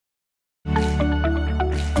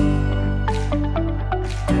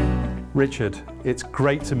Richard, it's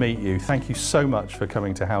great to meet you. Thank you so much for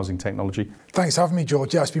coming to Housing Technology. Thanks for having me,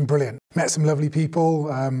 George. Yeah, it's been brilliant. Met some lovely people,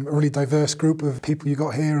 a really diverse group of people you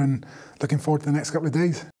got here, and looking forward to the next couple of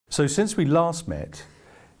days. So since we last met,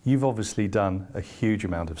 you've obviously done a huge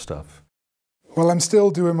amount of stuff. Well, I'm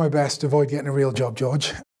still doing my best to avoid getting a real job,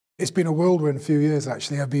 George. It's been a whirlwind few years,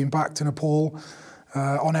 actually. I've been back to Nepal,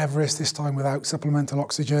 on Everest, this time without supplemental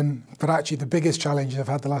oxygen. But actually the biggest challenge I've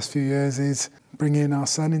had the last few years is bringing our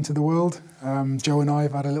son into the world. Joe and I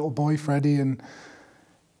have had a little boy, Freddie, and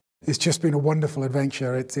it's just been a wonderful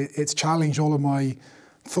adventure. It's challenged all of my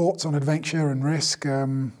thoughts on adventure and risk,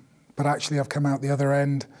 but actually I've come out the other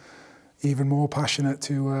end even more passionate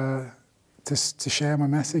to share my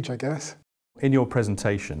message, I guess. In your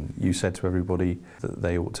presentation, you said to everybody that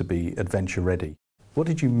they ought to be adventure ready. What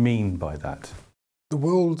did you mean by that? The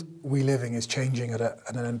world we live in is changing at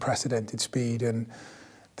an unprecedented speed, and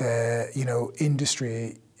the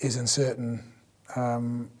industry is uncertain.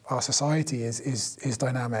 Our society is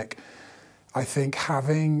dynamic. I think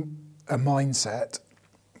having a mindset,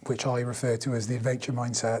 which I refer to as the adventure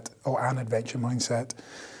mindset or an adventure mindset,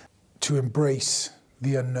 to embrace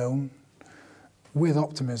the unknown with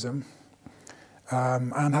optimism,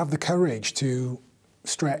 and have the courage to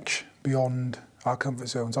stretch beyond our comfort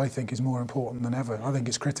zones, I think is more important than ever. I think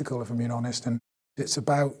it's critical, if I'm being honest, and it's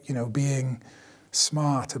about being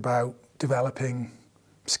smart about developing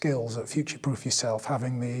skills that future-proof yourself,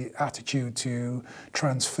 having the attitude to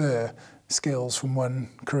transfer skills from one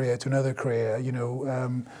career to another career,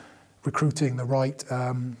 recruiting the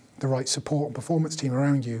right support and performance team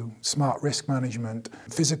around you, smart risk management,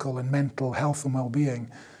 physical and mental health and well-being,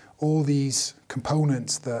 all these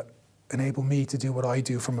components that enable me to do what I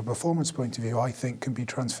do from a performance point of view, I think can be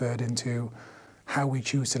transferred into how we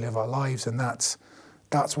choose to live our lives, and that's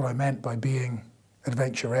what I meant by being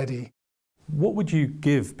adventure ready. What would you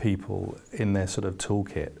give people in their sort of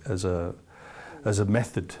toolkit as a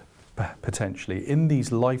method, potentially, in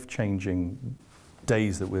these life-changing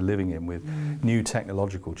days that we're living in with new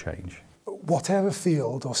technological change? Whatever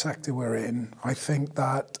field or sector we're in, I think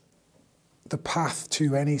that the path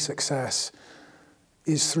to any success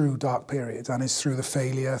is through dark periods, and is through the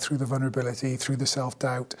failure, through the vulnerability, through the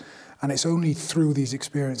self-doubt. And it's only through these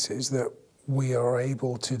experiences that we are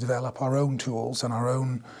able to develop our own tools and our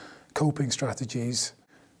own coping strategies.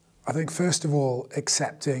 I think, first of all,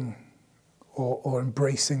 accepting or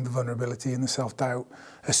embracing the vulnerability and the self-doubt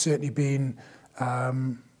has certainly been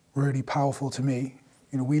really powerful to me.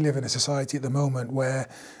 We live in a society at the moment where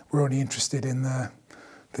we're only interested in the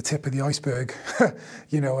tip of the iceberg,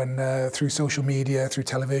 and through social media, through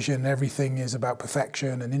television, everything is about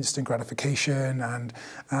perfection and instant gratification,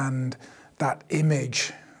 and that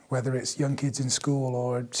image, whether it's young kids in school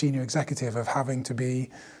or a senior executive, of having to be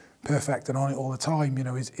perfect and on it all the time,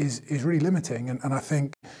 is really limiting. And I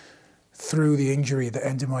think through the injury that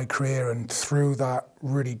ended my career and through that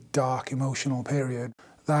really dark emotional period,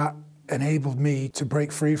 that enabled me to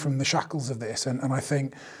break free from the shackles of this. And I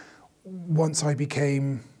think once I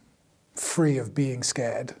became free of being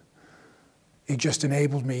scared, it just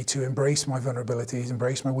enabled me to embrace my vulnerabilities,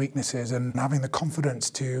 embrace my weaknesses, and having the confidence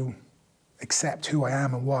to accept who I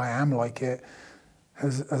am and why I am like it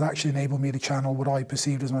has actually enabled me to channel what I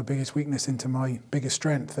perceived as my biggest weakness into my biggest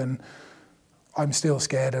strength. And I'm still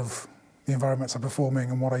scared of the environments I'm performing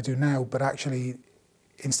and what I do now, but actually,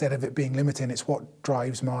 instead of it being limiting, it's what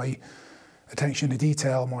drives my attention to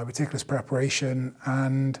detail, my meticulous preparation,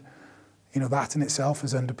 and that in itself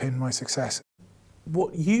has underpinned my success.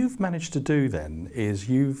 What you've managed to do then is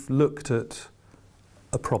you've looked at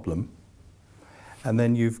a problem and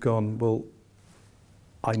then you've gone, well,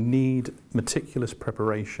 I need meticulous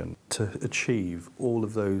preparation to achieve all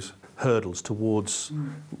of those hurdles towards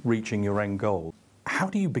reaching your end goal. How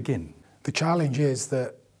do you begin? The challenge is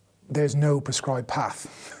that there's no prescribed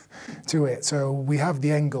path to it. So we have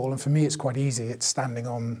the end goal, and for me it's quite easy. It's standing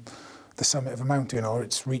on the summit of a mountain, or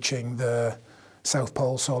it's reaching the South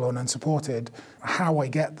Pole solo and unsupported. How I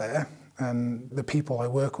get there and the people I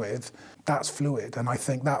work with, that's fluid. And I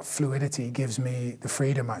think that fluidity gives me the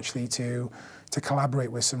freedom actually to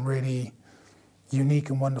collaborate with some really unique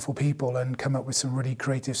and wonderful people and come up with some really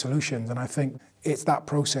creative solutions. And I think it's that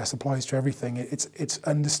process applies to everything. It's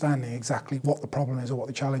understanding exactly what the problem is or what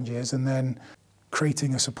the challenge is, and then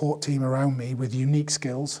creating a support team around me with unique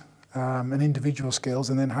skills and individual skills,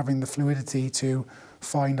 and then having the fluidity to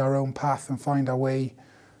find our own path and find our way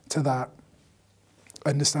to that.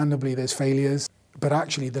 Understandably, there's failures, but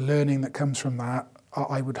actually the learning that comes from that,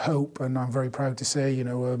 I would hope, and I'm very proud to say,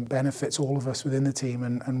 benefits all of us within the team,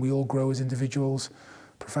 and we all grow as individuals,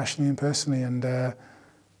 professionally and personally, and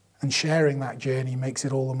And sharing that journey makes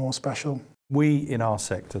it all the more special. We in our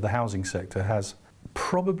sector, the housing sector, has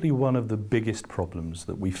probably one of the biggest problems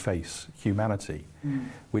that we face, humanity,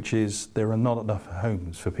 which is there are not enough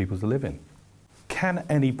homes for people to live in. Can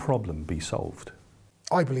any problem be solved?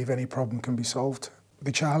 I believe any problem can be solved.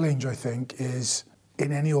 The challenge, I think, is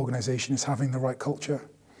in any organisation is having the right culture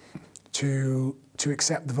to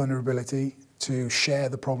accept the vulnerability, to share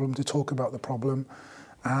the problem, to talk about the problem,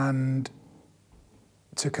 and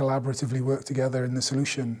to collaboratively work together in the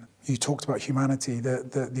solution. You talked about humanity,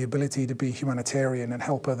 the ability to be humanitarian and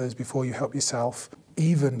help others before you help yourself.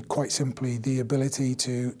 Even, quite simply, the ability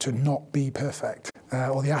to not be perfect,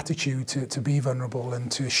 or the attitude to be vulnerable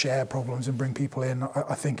and to share problems and bring people in,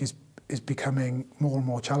 I think is becoming more and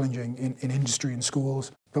more challenging in industry and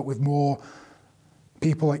schools. But with more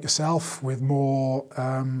people like yourself, with more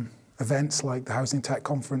events like the Housing Tech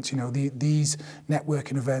Conference, you know, these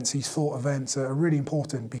networking events, these thought events are really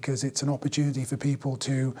important because it's an opportunity for people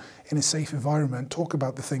to, in a safe environment, talk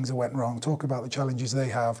about the things that went wrong, talk about the challenges they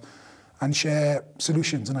have, and share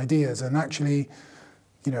solutions and ideas, and actually,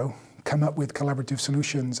 you know, come up with collaborative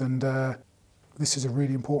solutions. And this is a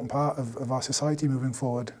really important part of our society moving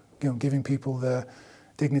forward, you know, giving people the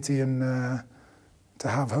dignity and to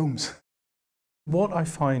have homes. What I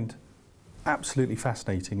find absolutely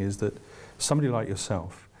fascinating is that somebody like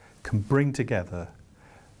yourself can bring together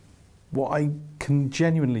what I can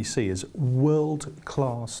genuinely see as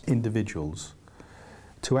world-class individuals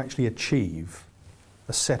to actually achieve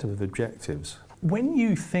a set of objectives. When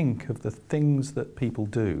you think of the things that people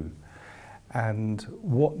do and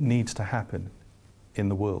what needs to happen in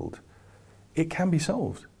the world, it can be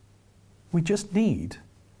solved. We just need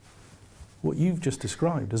what you've just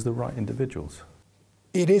described as the right individuals.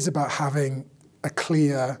 It is about having a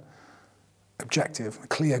clear objective, a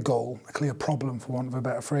clear goal, a clear problem, for want of a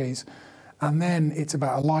better phrase. And then it's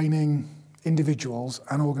about aligning individuals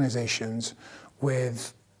and organisations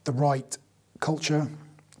with the right culture,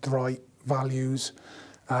 the right values,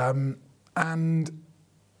 and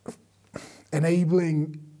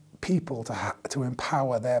enabling people to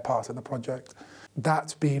empower their part of the project.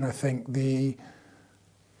 That's been, I think, the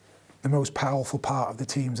most powerful part of the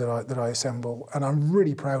teams that I assemble. And I'm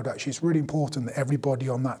really proud, actually. It's really important that everybody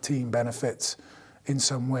on that team benefits in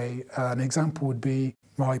some way. An example would be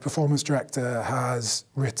my performance director has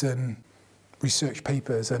written research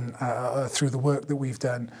papers, and through the work that we've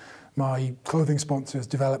done, my clothing sponsors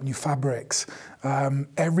develop new fabrics.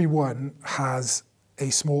 Everyone has a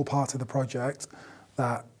small part of the project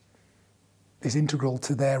that is integral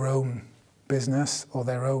to their own business or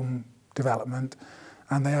their own development,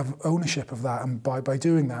 and they have ownership of that. And by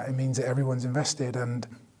doing that, it means that everyone's invested, and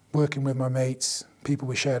working with my mates, people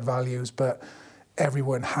with shared values, but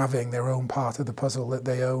everyone having their own part of the puzzle that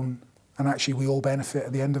they own, and actually we all benefit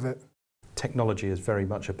at the end of it. Technology is very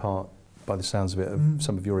much a part, by the sounds of it, of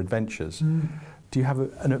some of your adventures. Do you have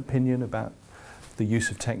an opinion about the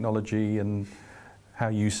use of technology and how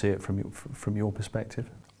you see it from your perspective?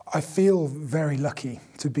 I feel very lucky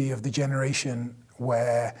to be of the generation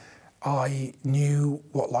where I knew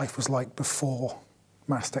what life was like before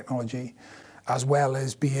mass technology, as well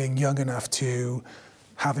as being young enough to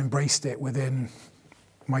have embraced it within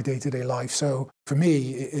my day-to-day life. So for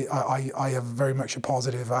me, I have very much a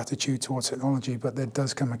positive attitude towards technology, but there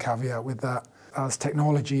does come a caveat with that. As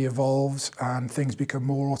technology evolves and things become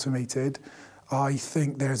more automated, I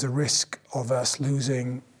think there's a risk of us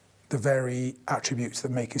losing the very attributes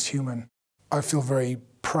that make us human. I feel very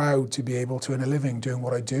proud to be able to earn a living doing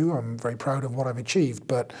what I do. I'm very proud of what I've achieved,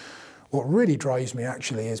 but what really drives me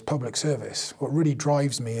actually is public service. What really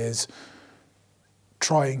drives me is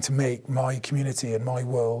trying to make my community and my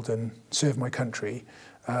world and serve my country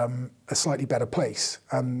a slightly better place.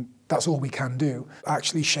 And that's all we can do.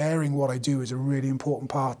 Actually sharing what I do is a really important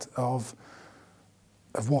part of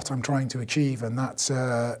what I'm trying to achieve, and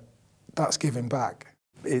that's giving back.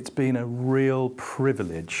 It's been a real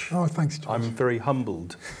privilege. Oh, thanks, George. I'm very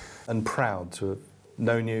humbled and proud to have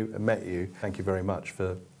known you and met you. Thank you very much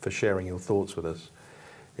for sharing your thoughts with us.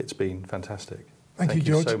 It's been fantastic. Thank you,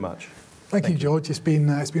 George. So much. Thank you, George. It's been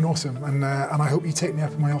awesome, and I hope you take me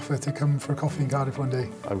up on my offer to come for a coffee in Cardiff one day.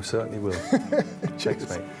 I certainly will. Thanks,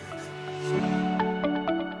 mate.